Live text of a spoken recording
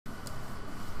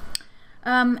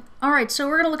All right, so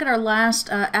we're going to look at our last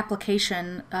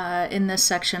application in this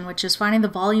section, which is finding the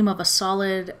volume of a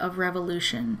solid of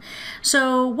revolution.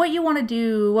 So what you want to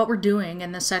do, what we're doing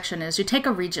in this section is you take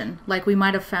a region, like we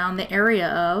might have found the area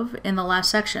of in the last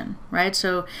section, right?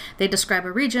 So they describe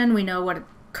a region, we know what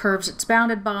curves it's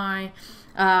bounded by,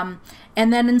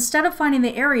 and then instead of finding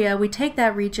the area, we take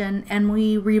that region and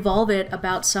we revolve it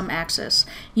about some axis.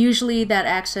 Usually that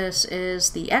axis is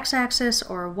the x-axis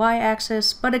or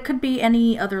y-axis, but it could be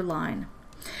any other line.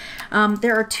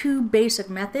 There are two basic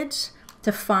methods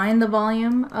to find the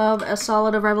volume of a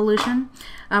solid of revolution.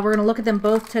 We're going to look at them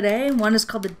both today. One is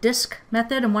called the disk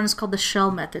method and one is called the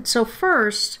shell method. So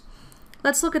first,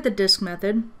 let's look at the disk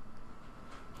method.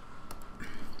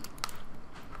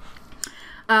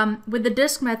 With the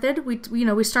disk method,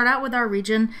 we start out with our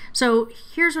region. So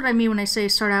here's what I mean when I say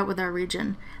start out with our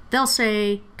region. They'll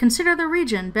say, consider the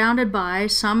region bounded by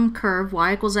some curve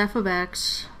y equals f of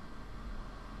x.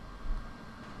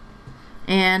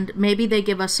 And maybe they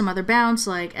give us some other bounds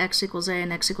like x equals a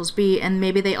and x equals b, and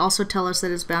maybe they also tell us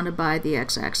that it's bounded by the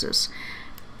x-axis.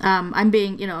 I'm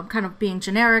kind of being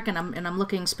generic, and I'm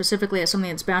looking specifically at something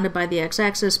that's bounded by the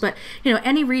x-axis, but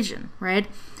any region, right?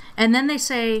 And then they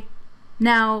say,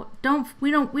 now,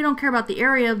 we don't care about the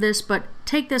area of this, but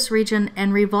take this region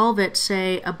and revolve it,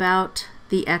 say, about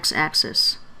the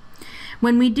x-axis.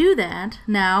 When we do that,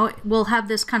 now we'll have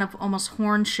this kind of almost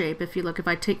horn shape. If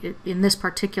I take it in this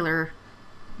particular,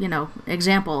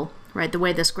 example, right, the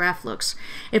way this graph looks.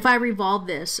 If I revolve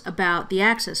this about the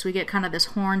axis, we get kind of this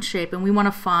horn shape, and we want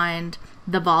to find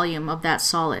the volume of that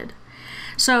solid.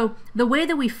 So the way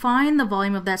that we find the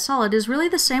volume of that solid is really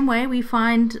the same way we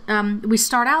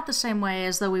start out the same way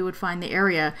as though we would find the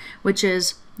area, which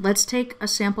is, let's take a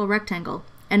sample rectangle.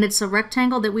 And it's a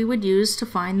rectangle that we would use to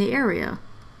find the area.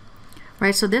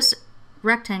 Right, so this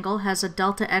rectangle has a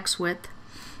delta x width,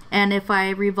 and if I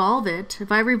revolve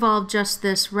just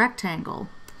this rectangle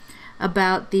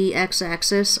about the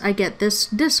x-axis, I get this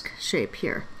disk shape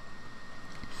here.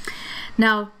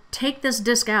 Now, take this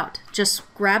disk out. Just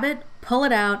grab it, pull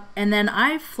it out, and then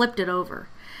I flipped it over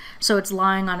so it's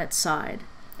lying on its side.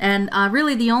 And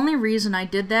really the only reason I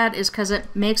did that is because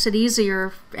it makes it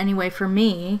easier, anyway, for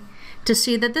me to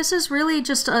see that this is really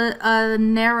just a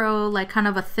narrow, like kind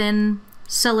of a thin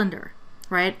cylinder,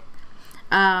 right?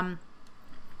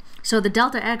 So the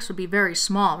delta x would be very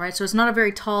small, right? So it's not a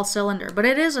very tall cylinder, but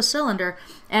it is a cylinder.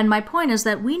 And my point is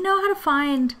that we know how to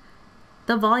find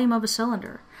the volume of a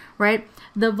cylinder, right?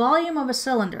 The volume of a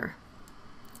cylinder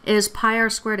is pi r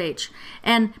squared h.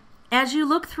 And as you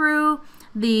look through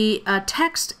the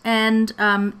text and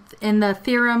in the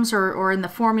theorems or in the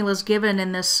formulas given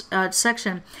in this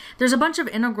section, there's a bunch of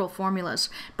integral formulas.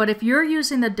 But if you're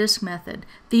using the disk method,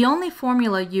 the only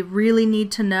formula you really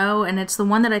need to know, and it's the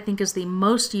one that I think is the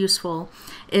most useful,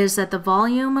 is that the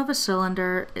volume of a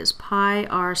cylinder is pi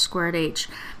r squared h.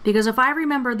 Because if I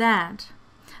remember that,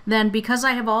 then because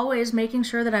I have always making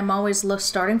sure that I'm always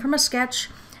starting from a sketch,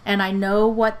 and I know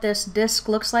what this disk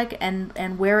looks like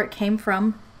and where it came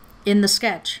from in the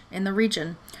sketch, in the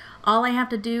region, all I have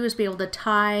to do is be able to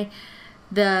tie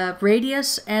the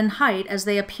radius and height as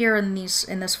they appear in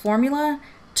this formula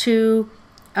to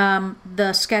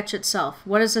the sketch itself.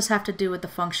 What does this have to do with the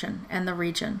function and the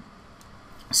region?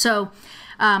 So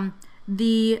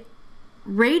the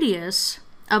radius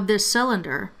of this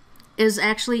cylinder is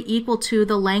actually equal to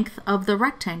the length of the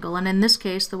rectangle, and in this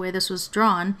case, the way this was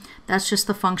drawn, that's just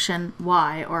the function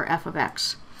y, or f of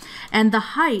x. And the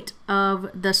height of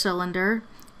the cylinder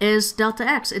is delta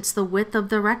x. It's the width of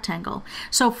the rectangle.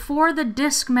 So for the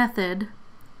disk method,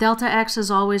 delta x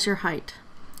is always your height.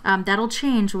 That'll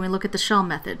change when we look at the shell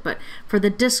method, but for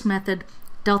the disk method,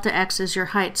 delta x is your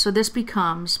height. So this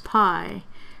becomes pi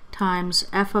times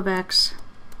f of x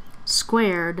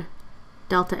squared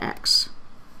delta x.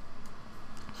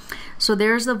 So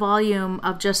there's the volume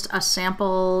of just a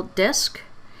sample disk.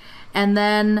 And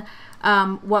then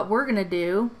what we're going to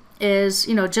do is,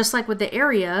 just like with the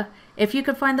area, if you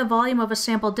could find the volume of a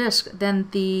sample disk, then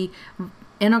the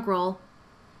integral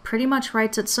pretty much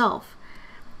writes itself.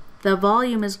 The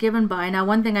volume is given by, now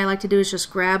one thing I like to do is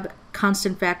just grab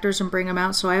constant factors and bring them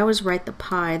out, so I always write the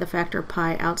pi, the factor of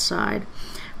pi, outside.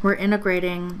 We're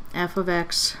integrating f of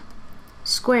x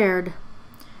squared,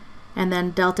 and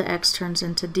then delta x turns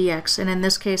into dx. And in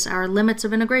this case, our limits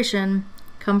of integration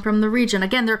come from the region.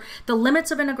 Again, the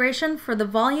limits of integration for the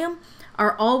volume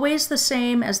are always the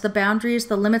same as the boundaries,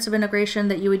 the limits of integration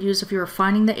that you would use if you were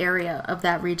finding the area of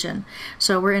that region.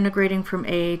 So we're integrating from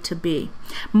a to b.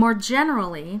 More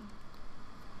generally,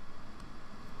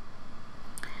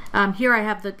 Here I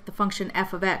have the function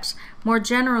f of x. More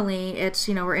generally, it's,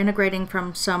 we're integrating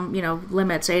from some,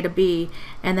 limits a to b,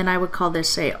 and then I would call this,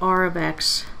 say, r of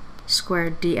x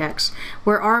squared dx,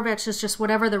 where r of x is just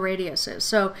whatever the radius is.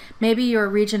 So maybe your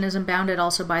region isn't bounded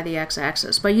also by the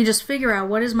x-axis, but you just figure out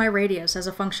what is my radius as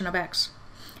a function of x.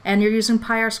 And you're using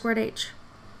pi r squared h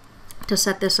to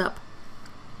set this up.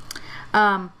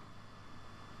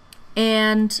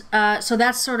 So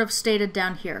that's sort of stated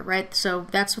down here, right? So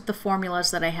that's what the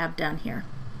formulas that I have down here.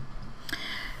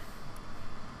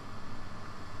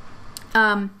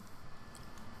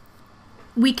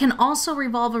 We can also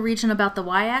revolve a region about the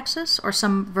y-axis or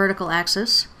some vertical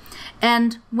axis.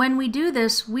 And when we do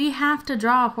this, we have to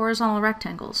draw horizontal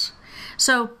rectangles.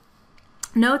 So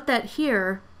note that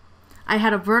here I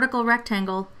had a vertical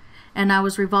rectangle and I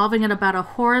was revolving it about a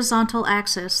horizontal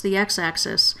axis, the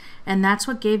x-axis, and that's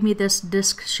what gave me this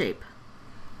disc shape.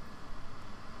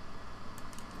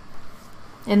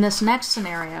 In this next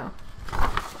scenario,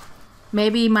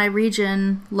 maybe my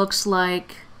region looks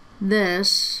like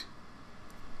this.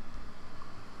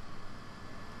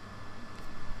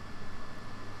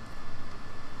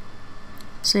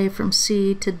 Say from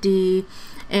C to D,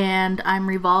 and I'm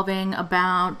revolving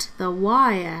about the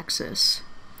y-axis.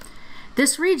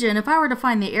 This region, if I were to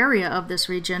find the area of this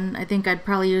region, I think I'd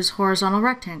probably use horizontal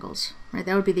rectangles, right?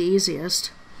 That would be the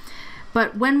easiest.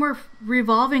 But when we're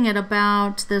revolving it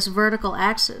about this vertical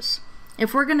axis,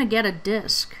 if we're going to get a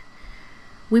disk,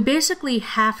 we basically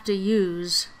have to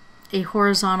use a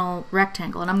horizontal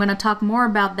rectangle. And I'm going to talk more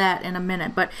about that in a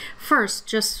minute. But first,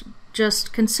 just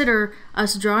consider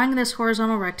us drawing this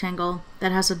horizontal rectangle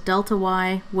that has a delta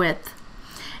y width.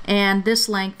 And this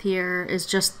length here is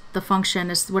just the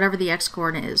function, is whatever the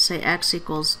x-coordinate is, say x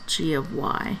equals g of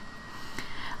y.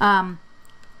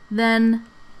 Then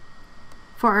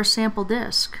for our sample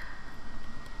disk,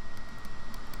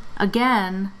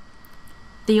 again,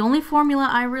 the only formula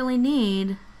I really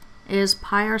need is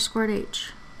pi r squared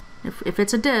h. If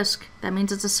it's a disk, that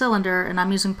means it's a cylinder, and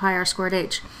I'm using pi r squared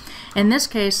h. In this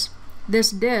case,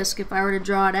 this disk, if I were to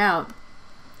draw it out,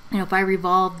 if I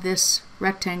revolve this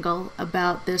rectangle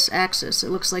about this axis, it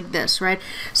looks like this, right?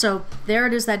 So there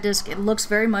it is, that disk. It looks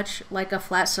very much like a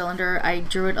flat cylinder. I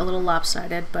drew it a little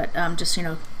lopsided, but just,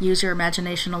 use your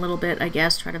imagination a little bit, I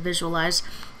guess. Try to visualize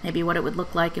maybe what it would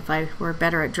look like if I were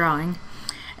better at drawing.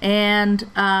 And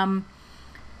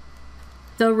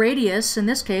the radius, in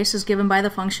this case, is given by the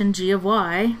function g of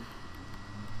y.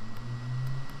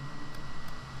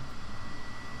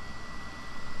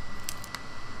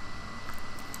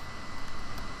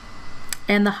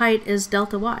 And the height is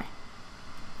delta y.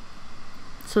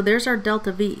 So there's our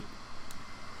delta v,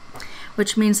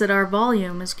 which means that our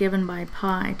volume is given by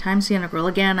pi times the integral.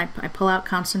 Again, I pull out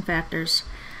constant factors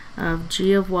of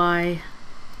g of y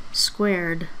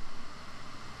squared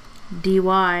dy,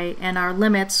 and our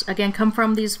limits, again, come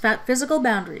from these physical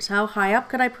boundaries. How high up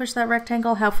could I push that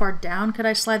rectangle? How far down could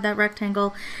I slide that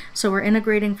rectangle? So we're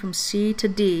integrating from C to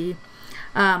D.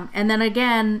 And then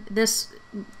again, this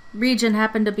region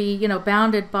happened to be,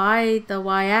 bounded by the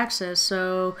y-axis,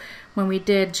 so when we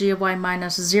did g of y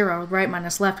minus 0, right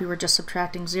minus left, we were just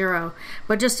subtracting 0.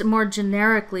 But just more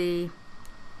generically,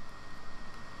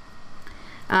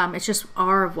 it's just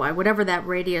r of y, whatever that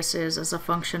radius is as a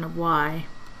function of y,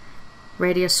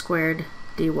 radius squared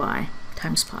dy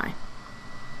times pi.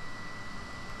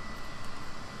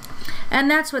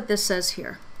 And that's what this says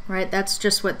here, right? That's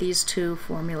just what these two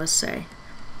formulas say.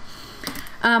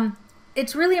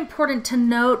 It's really important to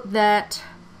note that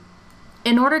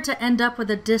in order to end up with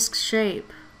a disc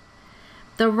shape,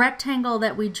 the rectangle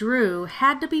that we drew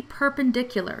had to be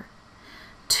perpendicular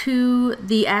to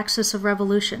the axis of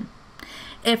revolution.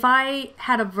 If I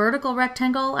had a vertical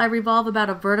rectangle, I revolve about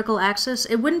a vertical axis,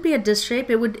 it wouldn't be a disc shape.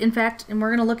 It would, in fact, and we're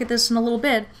going to look at this in a little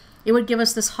bit, it would give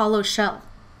us this hollow shell,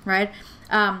 right?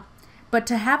 But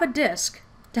to have a disc,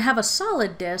 to have a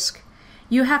solid disc,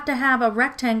 you have to have a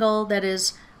rectangle that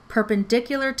is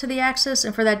perpendicular to the axis,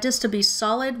 and for that disc to be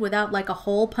solid without like a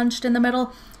hole punched in the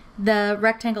middle, the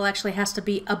rectangle actually has to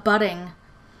be abutting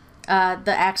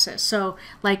the axis. So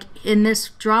like in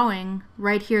this drawing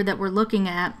right here that we're looking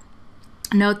at,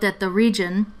 note that the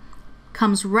region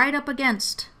comes right up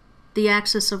against the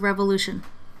axis of revolution.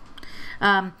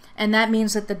 And that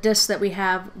means that the disc that we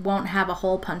have won't have a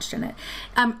hole punched in it.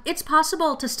 It's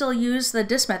possible to still use the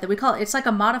disc method. We call it, it's like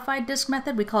a modified disc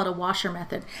method. We call it a washer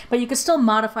method. But you can still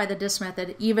modify the disc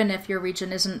method even if your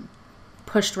region isn't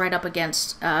pushed right up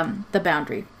against the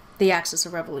boundary, the axis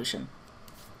of revolution.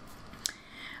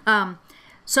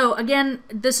 So again,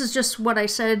 this is just what I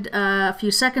said a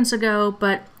few seconds ago,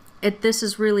 but this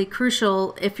is really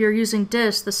crucial. If you're using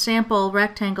disk, the sample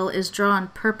rectangle is drawn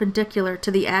perpendicular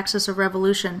to the axis of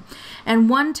revolution. And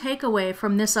one takeaway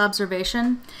from this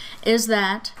observation is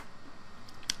that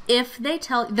if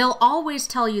they'll always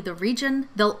tell you the region,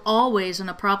 they'll always in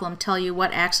a problem tell you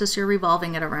what axis you're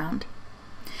revolving it around.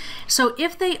 So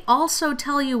if they also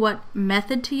tell you what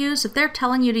method to use, if they're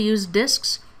telling you to use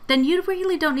disks, then you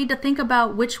really don't need to think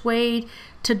about which way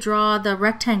to draw the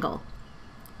rectangle.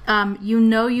 You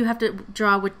know you have to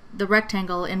draw with the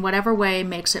rectangle in whatever way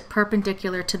makes it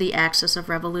perpendicular to the axis of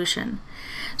revolution.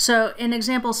 So in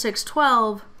example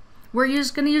 612, we're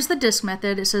going to use the disk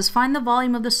method. It says find the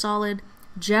volume of the solid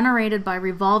generated by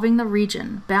revolving the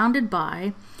region bounded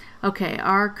by, okay,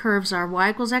 our curves are y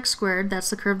equals x squared, that's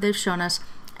the curve they've shown us,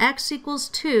 x equals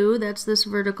 2, that's this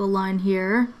vertical line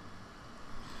here,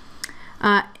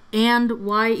 and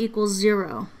y equals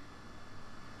 0.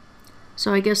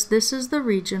 So I guess this is the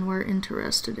region we're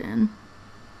interested in.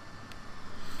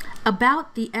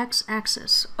 About the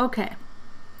x-axis. Okay,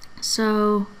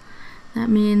 so that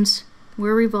means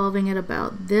we're revolving it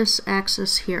about this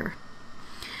axis here.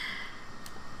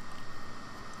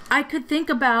 I could think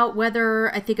about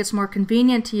whether I think it's more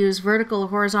convenient to use vertical or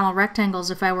horizontal rectangles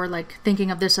if I were like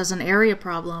thinking of this as an area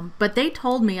problem, but they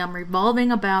told me I'm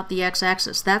revolving about the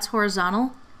x-axis. That's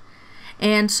horizontal.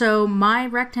 And so my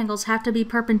rectangles have to be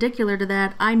perpendicular to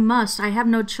that. I have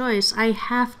no choice. I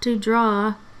have to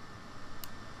draw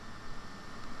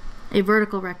a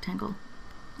vertical rectangle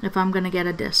if I'm going to get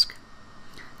a disk.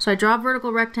 So I draw a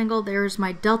vertical rectangle. There's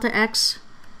my delta x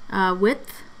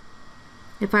width.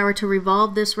 If I were to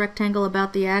revolve this rectangle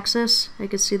about the axis, I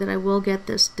could see that I will get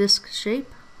this disk shape.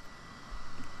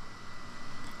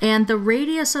 And the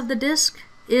radius of the disk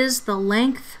is the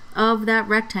length of that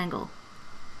rectangle.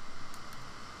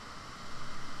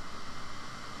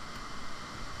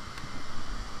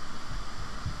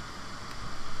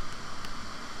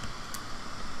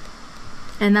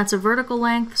 And that's a vertical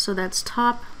length, so that's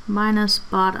top minus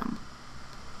bottom.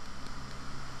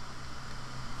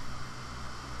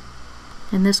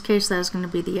 In this case, that is going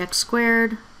to be the x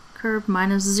squared curve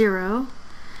minus 0.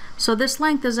 So this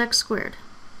length is x squared.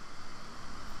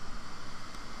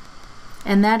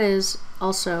 And that is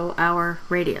also our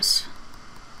radius.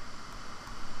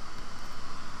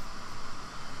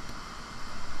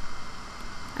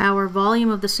 Our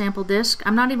volume of the sample disk,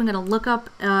 I'm not even going to look up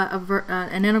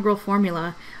an integral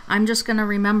formula. I'm just going to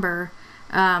remember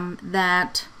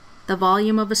that the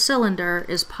volume of a cylinder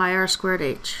is pi r squared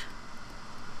h.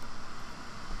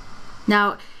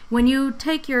 Now, when you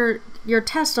take your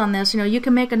test on this, you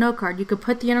can make a note card. You could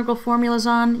put the integral formulas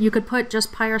on. You could put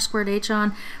just pi r squared h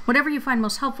on. Whatever you find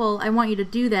most helpful, I want you to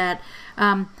do that.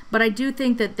 But I do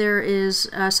think that there is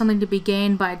something to be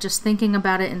gained by just thinking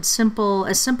about it in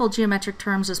as simple geometric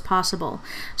terms as possible.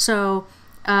 So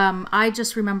I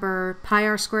just remember pi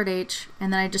r squared h,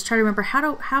 and then I just try to remember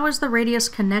how is the radius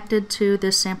connected to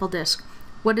this sample disk?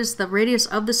 What is the radius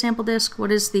of the sample disk?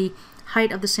 What is the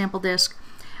height of the sample disk?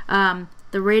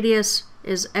 The radius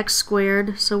is x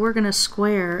squared, so we're going to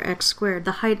square x squared.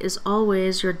 The height is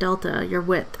always your delta, your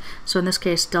width. So in this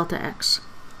case, delta x.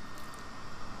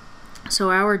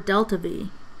 So our delta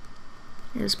v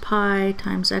is pi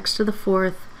times x to the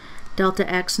 4th delta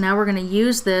x. Now we're going to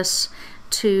use this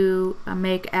to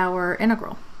make our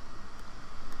integral.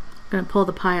 I'm going to pull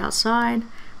the pi outside.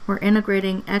 We're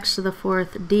integrating x to the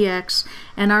 4th dx,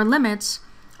 and our limits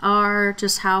are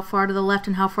just how far to the left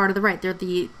and how far to the right. They're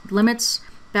the limits,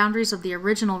 boundaries of the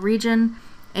original region,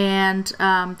 and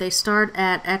they start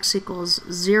at x equals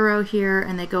 0 here,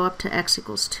 and they go up to x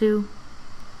equals 2.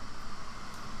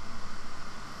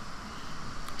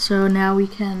 So now we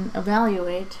can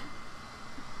evaluate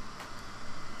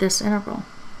this integral.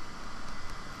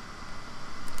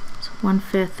 So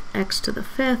 1/5 x to the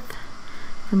 5th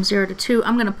from 0 to 2.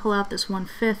 I'm going to pull out this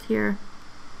 1/5 here.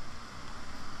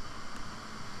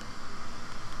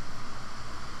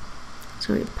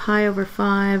 So we have pi over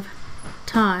 5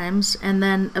 times, and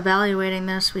then evaluating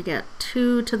this, we get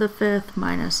 2 to the 5th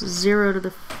minus 0 to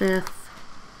the 5th.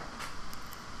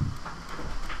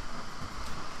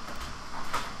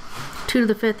 Two to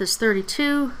the 5th is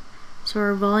 32, so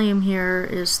our volume here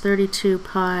is 32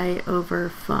 pi over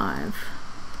 5.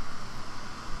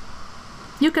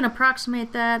 You can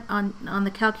approximate that on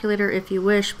the calculator if you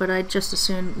wish, but I'd just as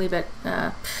soon leave it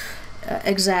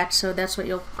exact, so that's what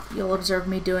you'll observe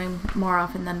me doing more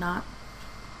often than not.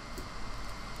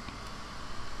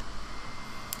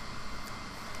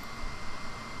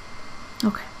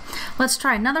 Okay, let's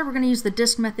try. Now that we're going to use the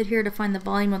disk method here to find the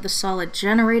volume of the solid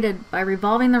generated by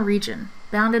revolving the region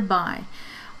bounded by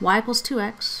y equals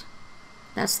 2x,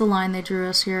 That's the line they drew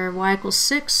us here. Y equals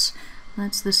 6.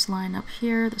 That's this line up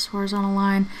here, this horizontal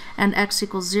line. And x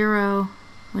equals 0,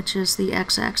 which is the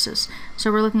x-axis.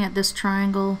 So we're looking at this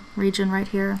triangle region right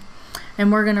here.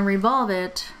 And we're going to revolve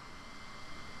it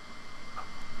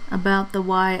about the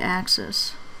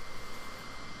y-axis.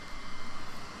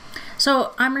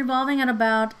 So I'm revolving it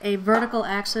about a vertical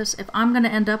axis. If I'm going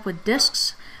to end up with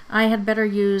disks, I had better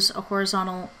use a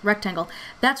horizontal rectangle.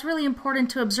 That's really important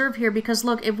to observe here because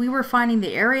look, if we were finding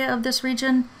the area of this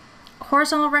region,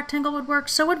 horizontal rectangle would work,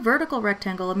 so would vertical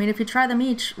rectangle. I mean, if you try them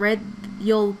each, right,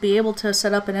 you'll be able to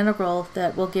set up an integral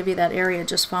that will give you that area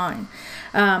just fine.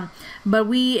 But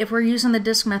if we're using the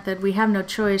disk method, we have no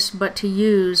choice but to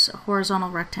use a horizontal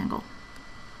rectangle.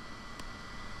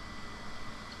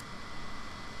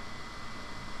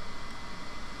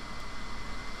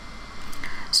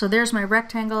 So there's my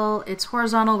rectangle. It's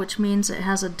horizontal, which means it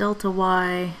has a delta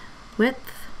y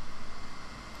width.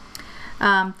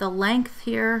 The length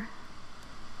here,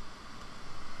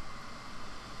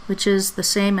 which is the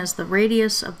same as the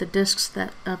radius of the disk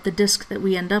that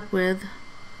we end up with.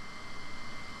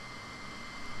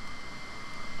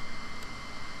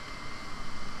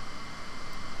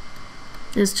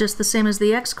 Is just the same as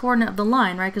the x-coordinate of the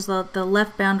line, right? Because the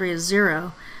left boundary is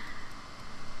 0.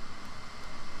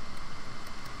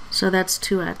 So that's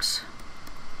 2x.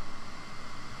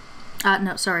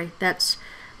 No, sorry, that's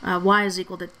y is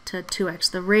equal to 2x.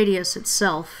 The radius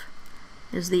itself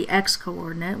is the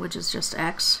x-coordinate, which is just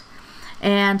x.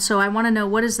 And so I want to know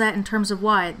what is that in terms of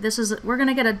y. We're going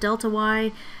to get a delta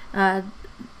y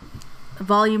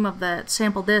volume of the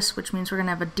sample disk, which means we're going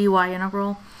to have a dy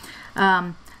integral.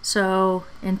 So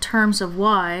in terms of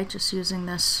y, just using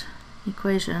this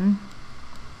equation,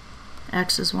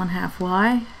 x is 1/2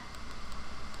 y.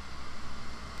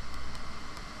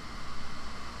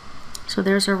 So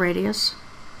there's our radius.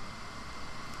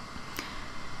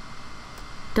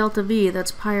 Delta v,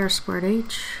 that's pi r squared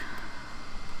h.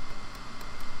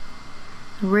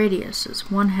 The radius is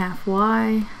 1/2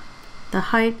 y. The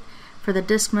height for the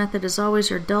disk method is always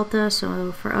your delta,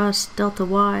 so for us, delta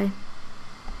y.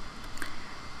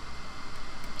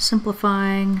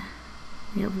 Simplifying,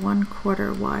 we have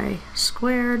 1/4 y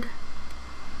squared.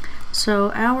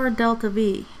 So our delta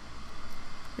v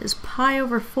is pi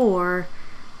over 4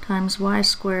 times y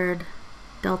squared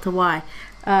delta y.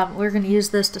 We're going to use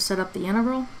this to set up the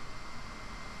integral.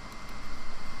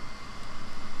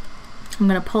 I'm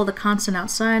going to pull the constant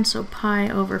outside, so pi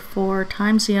over 4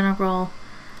 times the integral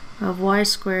of y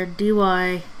squared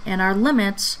dy, and our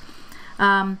limits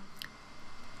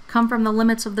come from the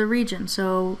limits of the region.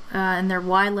 So and they're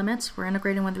y limits. We're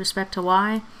integrating with respect to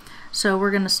y. So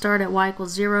we're going to start at y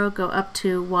equals 0, go up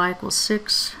to y equals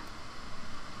 6.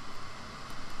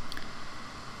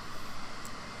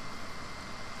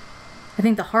 I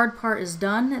think the hard part is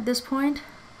done at this point.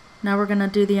 Now we're going to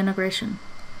do the integration.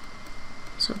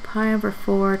 So pi over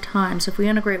 4 times, if we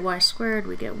integrate y squared,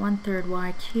 we get 1/3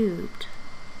 y cubed.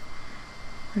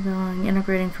 We're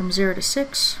integrating from 0 to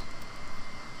 6.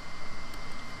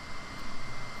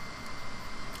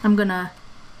 I'm going to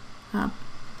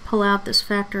pull out this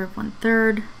factor of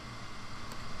 1/3.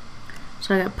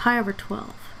 So I got pi over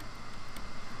 12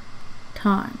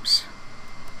 times.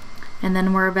 And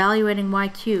then we're evaluating y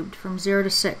cubed from 0 to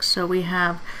 6. So we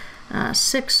have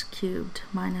 6 cubed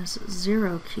minus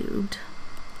 0 cubed.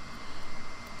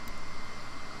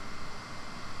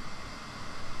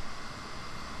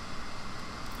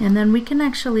 And then we can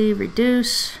actually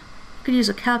reduce. You could use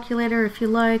a calculator if you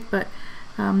like, but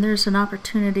there's an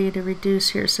opportunity to reduce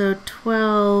here. So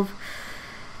 12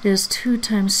 is 2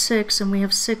 times 6, and we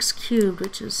have 6 cubed,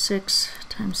 which is 6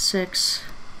 times 6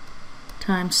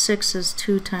 times 6 is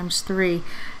 2 times 3.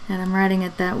 And I'm writing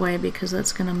it that way because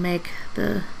that's going to make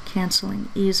the canceling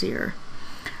easier.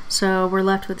 So we're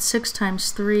left with 6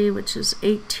 times 3, which is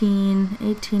 18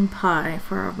 pi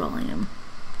for our volume.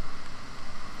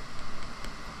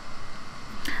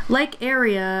 Like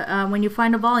area, when you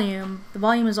find a volume, the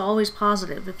volume is always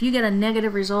positive. If you get a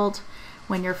negative result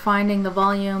when you're finding the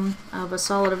volume of a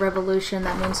solid of revolution,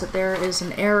 that means that there is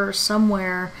an error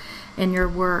somewhere in your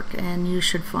work and you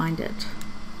should find it.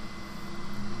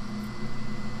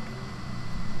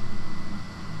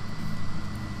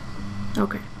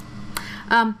 Okay.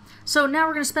 So now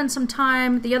we're going to spend some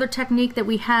time. The other technique that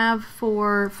we have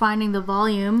for finding the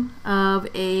volume of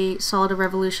a solid of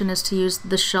revolution is to use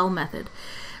the shell method.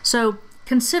 So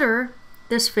consider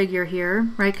this figure here,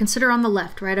 right? Consider on the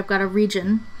left, right? I've got a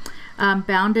region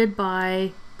bounded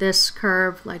by this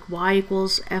curve like y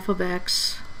equals f of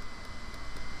x,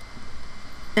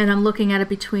 and I'm looking at it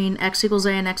between x equals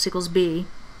a and x equals b.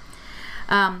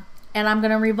 And I'm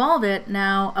going to revolve it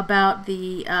now about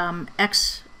the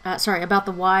about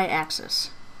the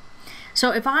y-axis.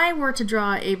 So if I were to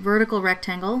draw a vertical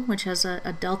rectangle, which has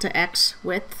a delta x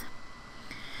width,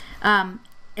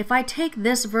 if I take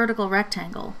this vertical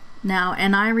rectangle now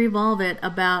and I revolve it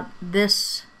about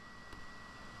this,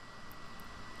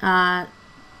 about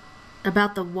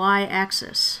the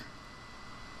y-axis,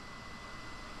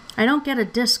 I don't get a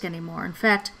disk anymore. In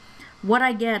fact, what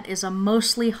I get is a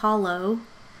mostly hollow,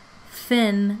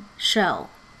 thin shell,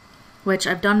 which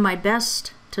I've done my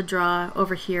best to draw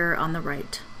over here on the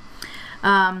right.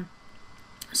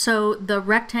 So the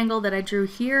rectangle that I drew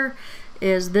here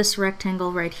is this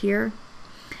rectangle right here.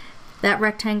 That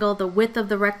rectangle, the width of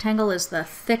the rectangle is the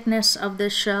thickness of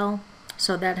this shell,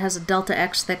 so that has a delta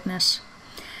x thickness.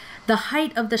 The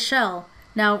height of the shell,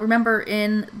 now remember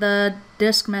in the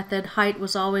disk method, height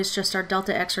was always just our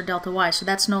delta x or delta y, so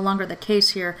that's no longer the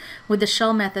case here. With the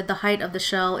shell method, the height of the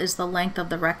shell is the length of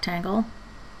the rectangle.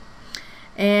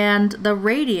 And the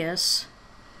radius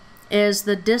is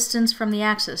the distance from the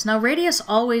axis. Now radius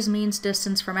always means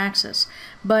distance from axis,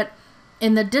 but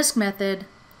in the disk method,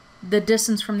 the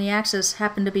distance from the axis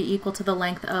happened to be equal to the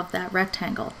length of that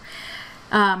rectangle.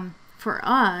 For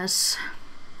us,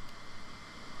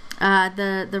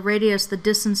 the radius, the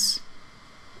distance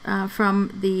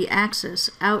from the axis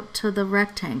out to the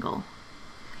rectangle.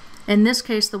 In this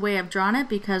case, the way I've drawn it,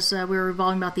 because we were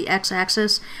revolving about the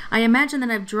x-axis, I imagine that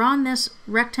I've drawn this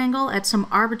rectangle at some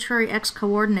arbitrary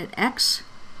x-coordinate x,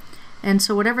 and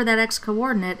so whatever that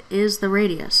x-coordinate is the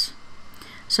radius.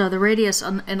 So the radius,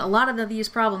 in a lot of these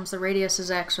problems, the radius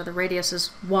is x, or the radius is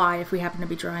y if we happen to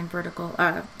be drawing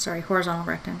horizontal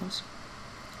rectangles.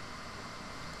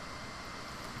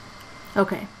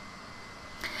 Okay,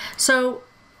 so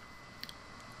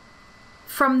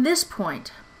from this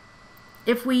point,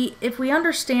 if we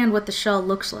understand what the shell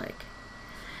looks like,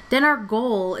 then our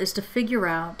goal is to figure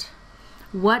out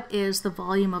what is the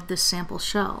volume of this sample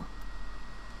shell.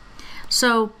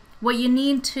 So what you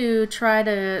need to try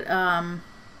to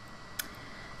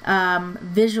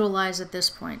visualize at this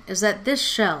point is that this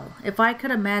shell, if I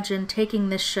could imagine taking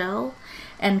this shell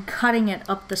and cutting it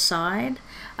up the side,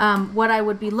 what I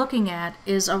would be looking at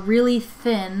is a really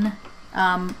thin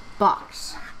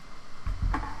box.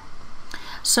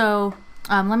 So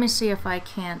let me see if I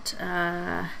can't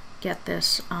get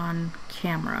this on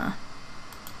camera.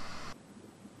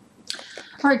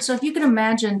 All right, so if you can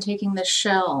imagine taking this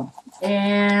shell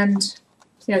and,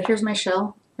 here's my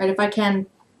shell, right? If I can,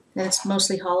 and it's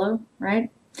mostly hollow,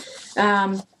 right?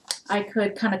 I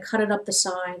could kind of cut it up the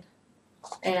side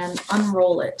and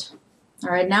unroll it. All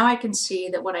right, now I can see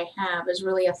that what I have is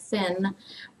really a thin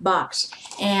box.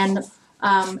 And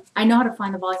I know how to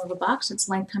find the volume of a box. It's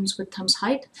length times width times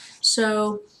height.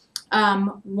 So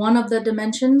one of the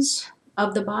dimensions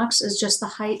of the box is just the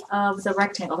height of the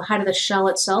rectangle, the height of the shell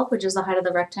itself, which is the height of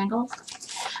the rectangle.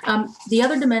 The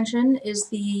other dimension is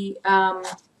the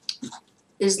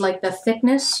like the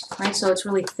thickness, right? So it's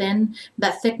really thin.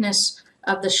 That thickness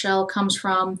of the shell comes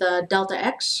from the delta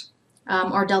x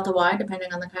or delta y,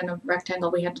 depending on the kind of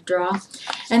rectangle we had to draw.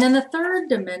 And then the third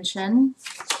dimension,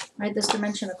 right, this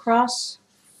dimension across,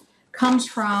 comes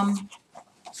from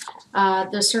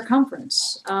the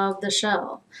circumference of the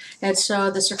shell. And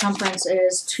so the circumference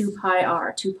is 2 pi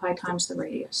r, 2 pi times the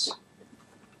radius.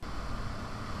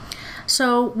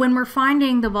 So when we're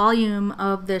finding the volume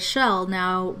of this shell,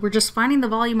 now we're just finding the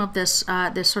volume of this,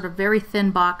 this sort of very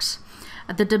thin box,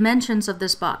 the dimensions of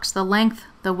this box, the length,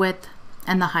 the width,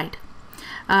 and the height.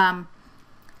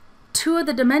 Two of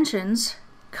the dimensions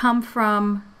come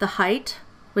from the height,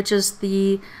 which is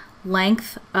the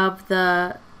length of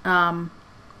the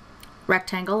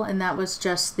rectangle, and that was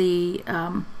just the,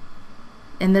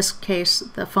 in this case,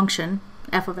 the function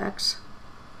f of x.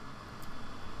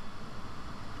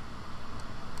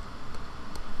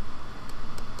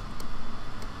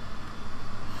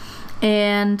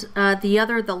 And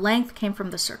the length came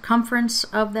from the circumference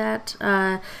of that,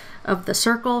 of the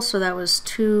circle, so that was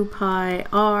 2 pi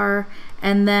r.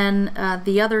 And then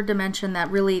the other dimension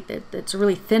that really, it's a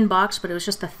really thin box, but it was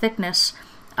just the thickness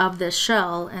of this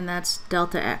shell, and that's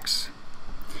delta x.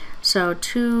 So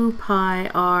 2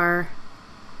 pi r.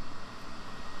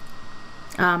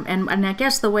 And I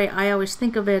guess the way I always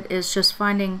think of it is just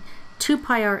finding 2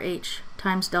 pi r h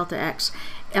times delta x.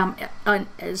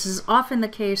 This is often the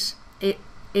case.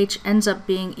 H ends up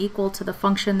being equal to the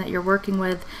function that you're working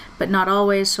with, but not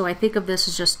always, so I think of this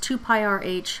as just 2 pi r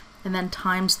h and then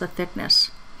times the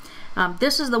thickness.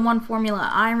 This is the one formula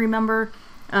I remember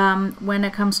when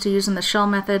it comes to using the shell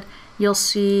method. You'll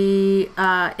see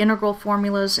integral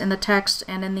formulas in the text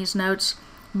and in these notes,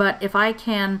 but if I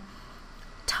can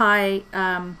tie,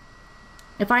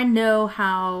 if I know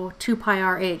how 2 pi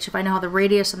rh, if I know how the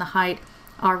radius and the height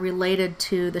are related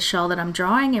to the shell that I'm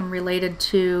drawing and related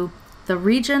to the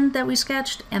region that we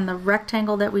sketched and the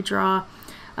rectangle that we draw,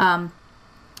 then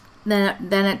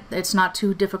it's not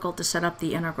too difficult to set up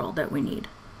the integral that we need.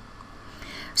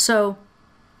 So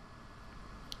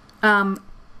I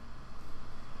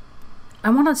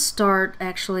want to start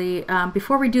actually,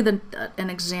 before we do an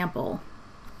example,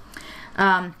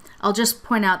 I'll just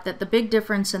point out that the big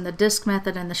difference in the disk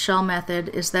method and the shell method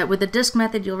is that with the disk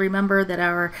method, you'll remember that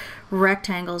our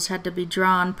rectangles had to be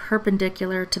drawn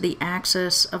perpendicular to the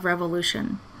axis of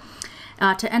revolution.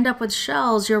 To end up with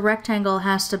shells, your rectangle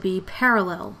has to be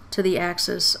parallel to the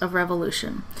axis of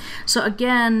revolution. So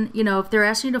again, you know, if they're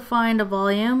asking you to find a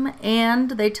volume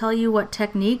and they tell you what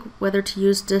technique, whether to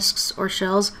use disks or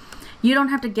shells, you don't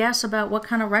have to guess about what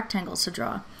kind of rectangles to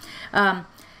draw.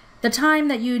 The time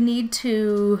that you need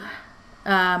to,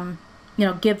 you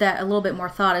know, give that a little bit more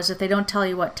thought is if they don't tell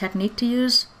you what technique to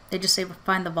use. They just say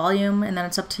find the volume, and then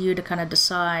it's up to you to kind of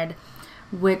decide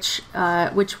which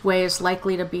way is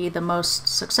likely to be the most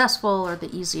successful or the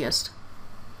easiest.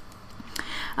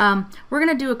 We're going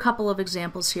to do a couple of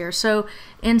examples here. So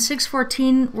in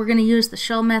 614, we're going to use the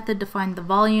shell method to find the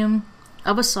volume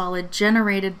of a solid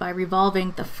generated by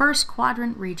revolving the first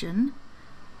quadrant region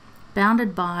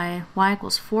bounded by y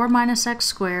equals 4 minus x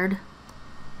squared.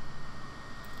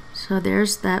 So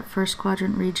there's that first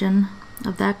quadrant region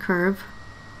of that curve.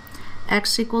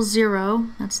 X equals 0,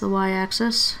 that's the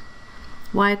y-axis.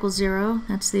 Y equals 0,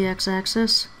 that's the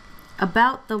x-axis.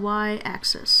 About the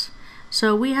y-axis.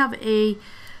 So we have a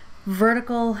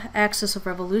vertical axis of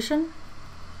revolution,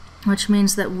 which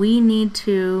means that we need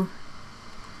to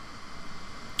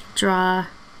draw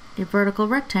a vertical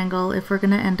rectangle if we're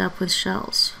going to end up with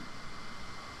shells.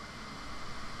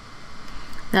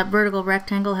 That vertical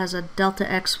rectangle has a delta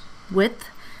x width,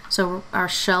 so our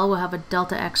shell will have a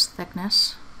delta x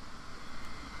thickness.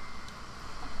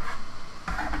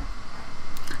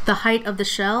 The height of the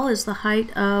shell is the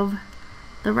height of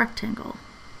the rectangle.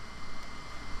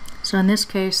 So in this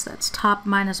case, that's top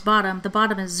minus bottom. The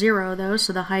bottom is 0 though,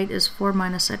 so the height is 4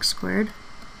 minus x squared.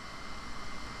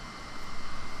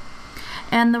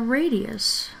 And the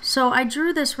radius. So I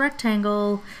drew this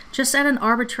rectangle just at an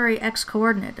arbitrary x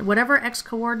coordinate. Whatever x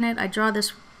coordinate I draw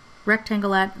this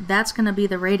rectangle at, that's going to be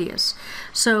the radius.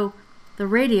 So the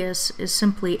radius is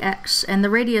simply x, and the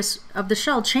radius of the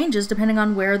shell changes depending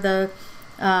on where the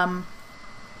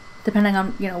depending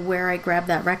on, you know, where I grab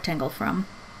that rectangle from.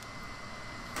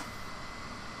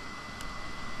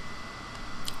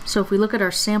 So if we look at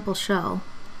our sample shell,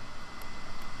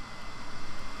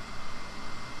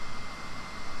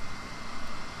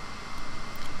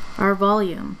 our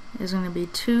volume is going to be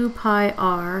 2 pi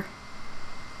r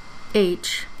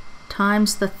h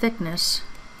times the thickness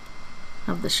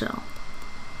of the shell.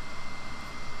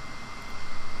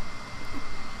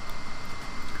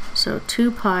 So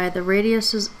 2 pi, the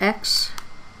radius is x,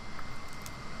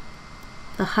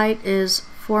 the height is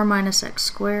 4 minus x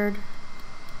squared,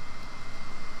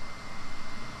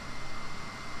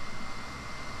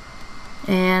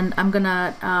 and I'm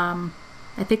gonna,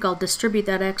 I think I'll distribute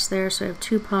that x there, so I have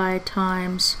 2 pi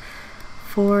times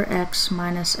 4x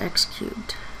minus x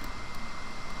cubed.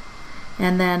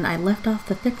 And then I left off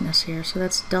the thickness here, so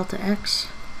that's delta x,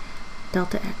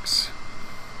 delta x.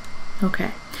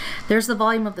 Okay, there's the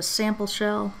volume of the sample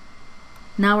shell.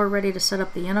 Now we're ready to set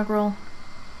up the integral.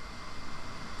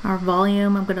 Our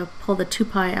volume, I'm going to pull the 2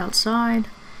 pi outside.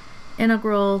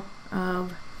 Integral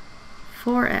of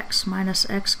 4x minus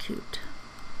x cubed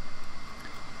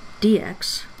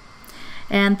dx.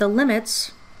 And the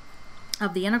limits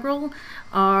of the integral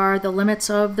are the limits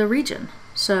of the region.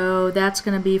 So that's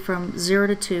going to be from 0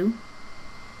 to 2.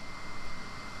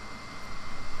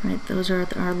 Right, those are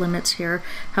our limits here.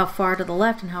 How far to the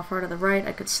left and how far to the right.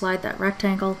 I could slide that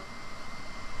rectangle.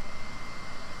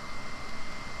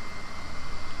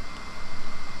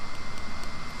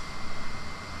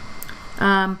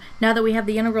 Now that we have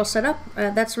the integral set up,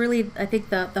 that's really, I think,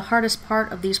 the hardest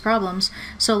part of these problems.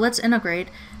 So let's integrate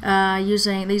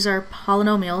using, these are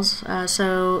polynomials,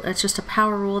 so it's just a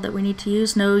power rule that we need to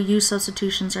use. No u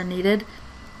substitutions are needed.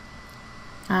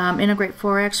 Integrate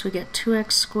 4x, we get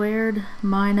 2x squared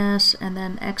minus, and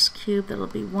then x cubed, that'll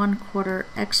be 1/4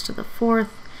 x to the 4th,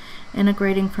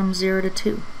 integrating from 0 to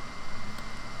 2.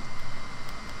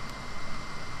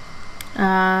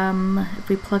 If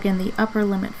we plug in the upper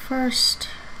limit first,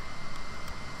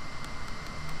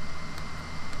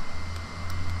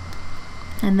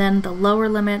 and then the lower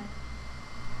limit,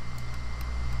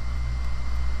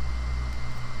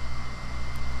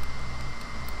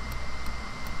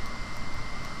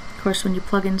 Of course, when you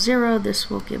plug in 0, this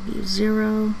will give you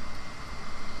 0.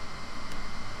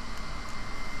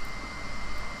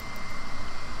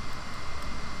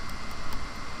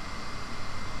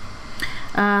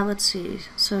 Let's see,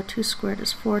 so 2 squared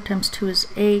is 4 times 2 is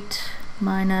 8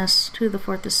 minus 2 to the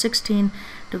 4th is 16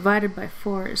 divided by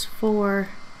 4 is 4.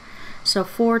 So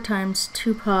 4 times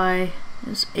 2 pi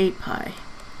is 8 pi.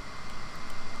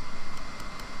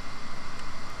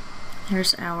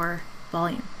 Here's our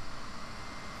volume.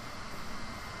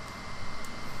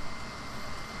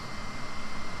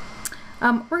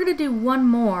 We're going to do one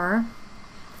more,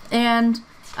 and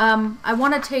I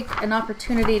want to take an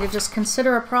opportunity to just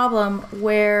consider a problem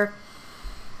where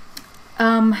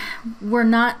we're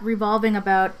not revolving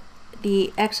about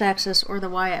the x-axis or the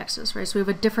y-axis, right? So we have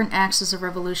a different axis of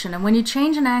revolution, and when you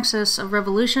change an axis of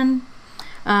revolution,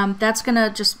 that's going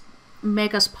to just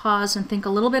make us pause and think a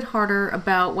little bit harder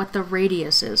about what the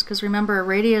radius is, because remember, a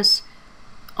radius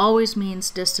always means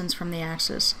distance from the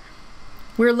axis.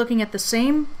 We're looking at the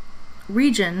same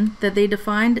region that they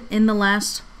defined in the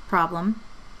last problem.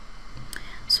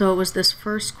 So it was this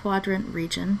first quadrant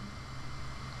region.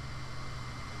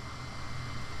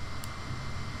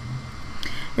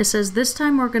 It says this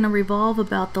time we're going to revolve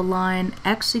about the line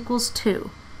x equals 2.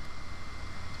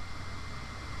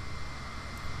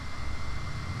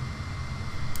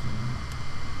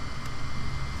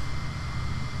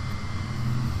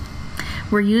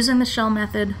 We're using the shell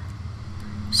method,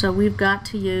 so we've got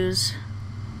to use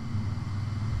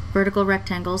vertical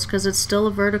rectangles because it's still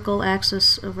a vertical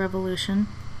axis of revolution.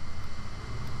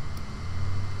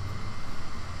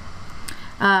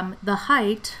 The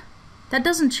height, that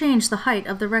doesn't change the height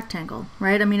of the rectangle,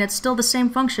 right? I mean, it's still the same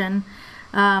function.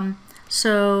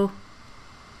 So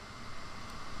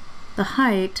the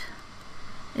height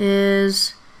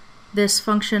is this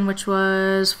function which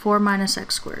was 4 minus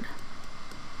x squared.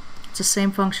 It's the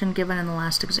same function given in the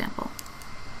last example.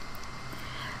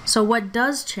 So what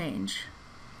does change?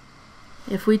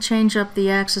 If we change up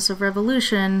the axis of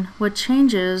revolution, what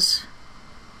changes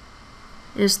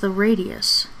is the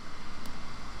radius.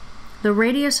 The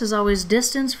radius is always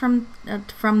distance from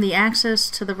the axis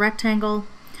to the rectangle.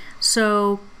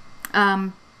 So,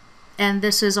 and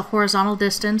this is a horizontal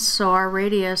distance, so our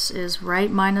radius is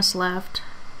right minus left.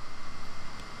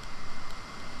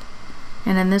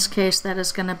 And in this case, that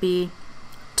is going to be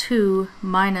 2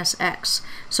 minus x.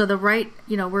 So the right,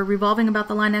 we're revolving about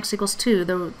the line x equals 2.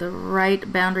 The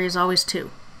right boundary is always 2.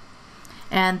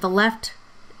 And the left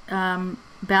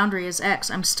boundary is x.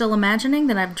 I'm still imagining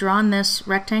that I've drawn this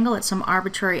rectangle at some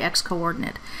arbitrary x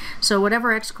coordinate. So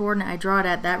whatever x coordinate I draw it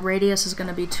at, that radius is going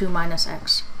to be 2 minus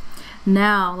x.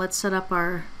 Now let's set up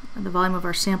the volume of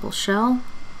our sample shell.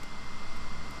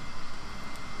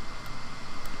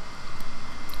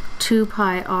 2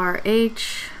 pi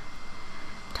RH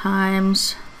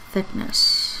times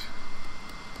thickness.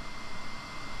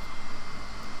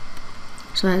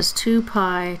 So that is 2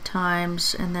 pi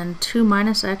times, and then 2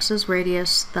 minus x is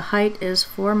radius. The height is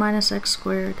 4 minus x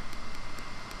squared.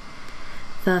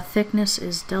 The thickness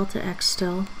is delta x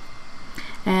still.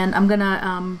 And I'm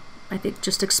gonna, I think,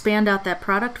 just expand out that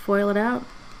product, FOIL it out.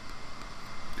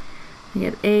 You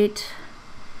get 8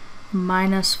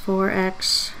 minus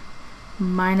 4x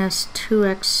minus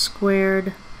 2x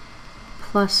squared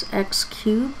plus x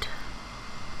cubed.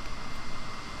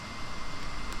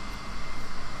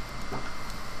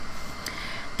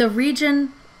 The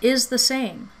region is the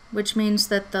same, which means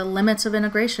that the limits of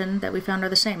integration that we found are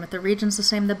the same. If the region's the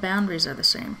same, the boundaries are the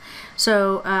same.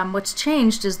 So what's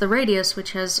changed is the radius,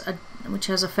 which has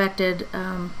affected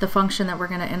the function that we're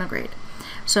going to integrate.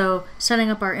 So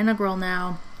setting up our integral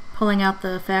now, pulling out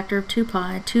the factor of 2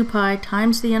 pi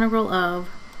times the integral of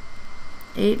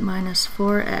 8 minus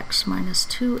 4x minus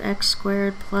 2x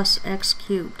squared plus x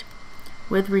cubed.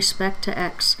 With respect to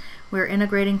x, we're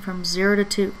integrating from 0 to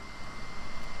 2.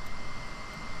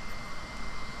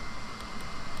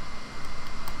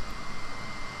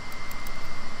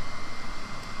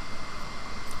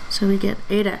 So we get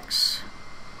 8x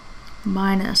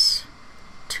minus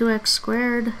 2x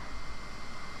squared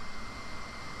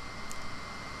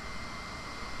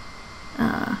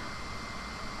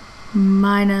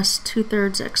minus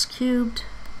 2/3 x cubed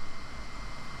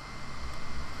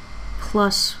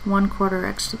plus 1/4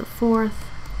 x to the 4th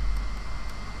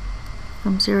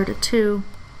from 0 to 2.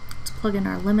 Let's plug in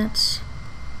our limits.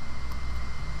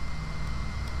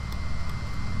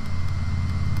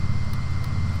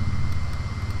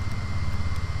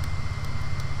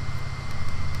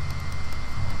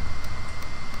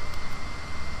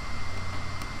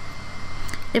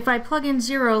 If I plug in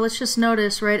 0, let's just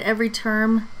notice, right, every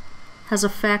term has a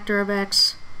factor of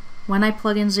x. When I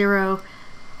plug in 0,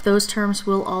 those terms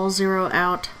will all zero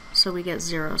out, so we get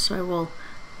 0. So I will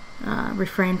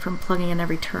refrain from plugging in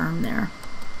every term there.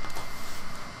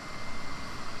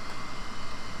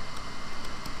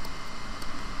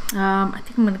 I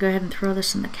think I'm going to go ahead and throw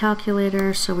this in the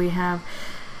calculator. So we have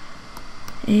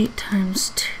 8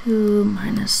 times 2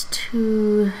 minus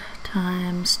 2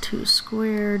 times 2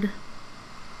 squared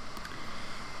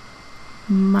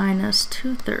minus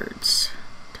 2/3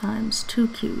 times 2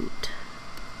 cubed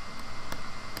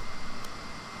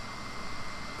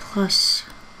plus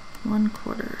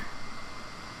 1/4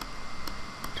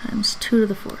 times 2 to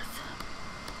the 4th.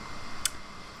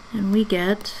 And we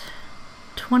get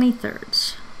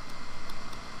 20/3.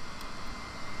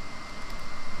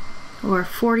 Or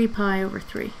 40 pi over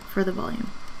 3 for the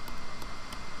volume.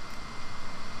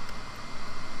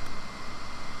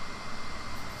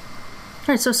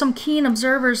 All right, so some keen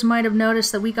observers might have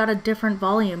noticed that we got a different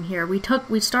volume here.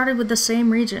 We started with the same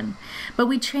region, but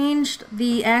we changed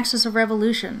the axis of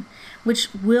revolution, which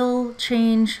will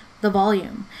change the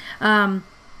volume.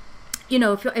 You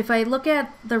know, if I look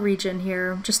at the region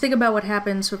here, just think about what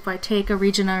happens if I take a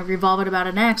region and I revolve it about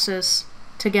an axis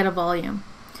to get a volume.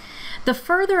 The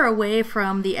further away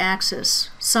from the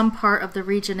axis some part of the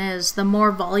region is, the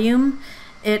more volume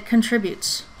it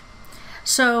contributes.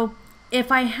 So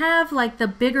if I have like the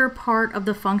bigger part of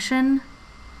the function,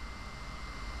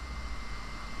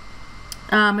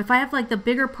 if I have like the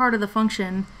bigger part of the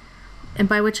function, and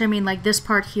by which I mean like this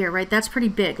part here, right? That's pretty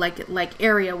big, like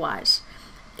area-wise,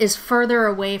 is further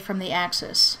away from the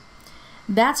axis.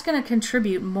 That's going to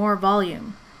contribute more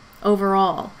volume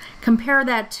overall. Compare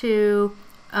that to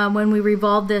when we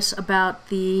revolve this about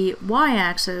the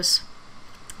y-axis,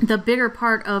 the bigger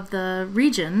part of the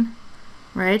region,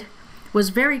 right,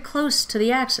 was very close to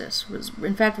the axis, was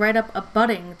in fact right up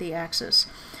abutting the axis.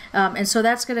 And so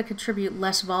that's going to contribute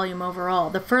less volume overall.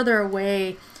 The further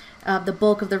away the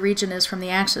bulk of the region is from the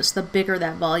axis, the bigger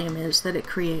that volume is that it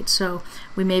creates. So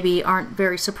we maybe aren't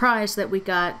very surprised that we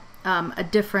got a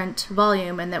different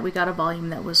volume and that we got a volume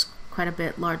that was quite a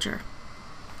bit larger.